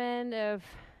movement of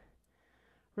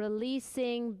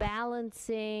releasing,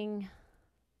 balancing,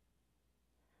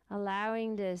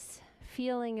 allowing this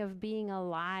feeling of being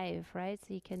alive, right?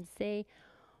 So you can say,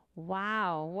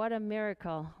 wow, what a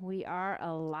miracle. We are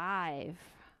alive.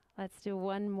 Let's do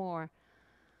one more.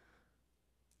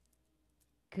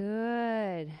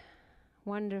 Good.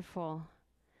 Wonderful.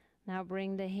 Now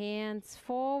bring the hands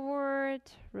forward.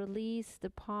 Release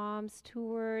the palms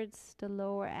towards the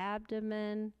lower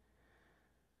abdomen.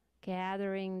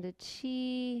 Gathering the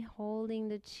chi, holding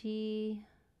the chi.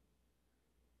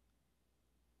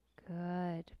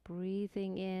 Good.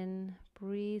 Breathing in,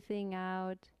 breathing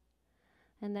out.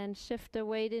 And then shift the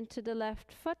weight into the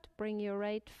left foot. Bring your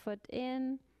right foot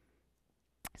in.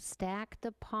 Stack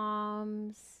the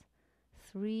palms.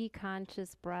 3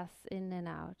 conscious breaths in and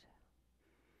out.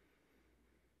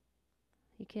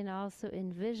 You can also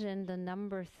envision the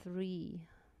number 3.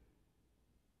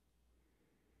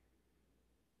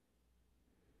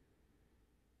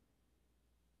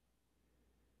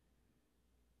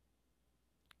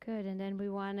 Good, and then we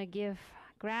want to give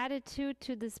gratitude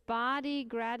to this body,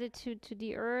 gratitude to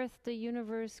the earth, the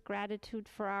universe, gratitude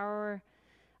for our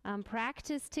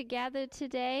practice together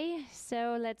today.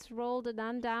 So let's roll the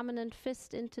non-dominant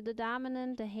fist into the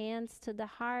dominant, the hands to the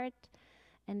heart,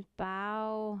 and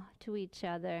bow to each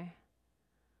other.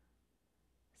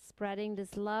 Spreading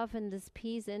this love and this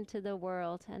peace into the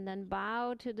world. And then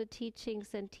bow to the teachings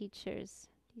and teachers,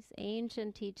 these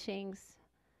ancient teachings.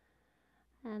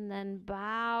 And then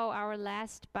bow, our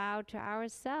last bow to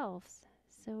ourselves.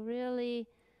 So really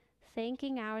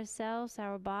thanking ourselves,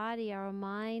 our body, our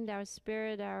mind, our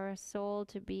spirit, our soul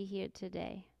to be here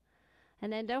today.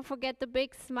 And then don't forget the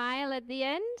big smile at the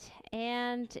end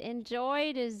and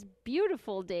enjoy this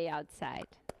beautiful day outside.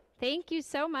 Thank you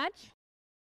so much.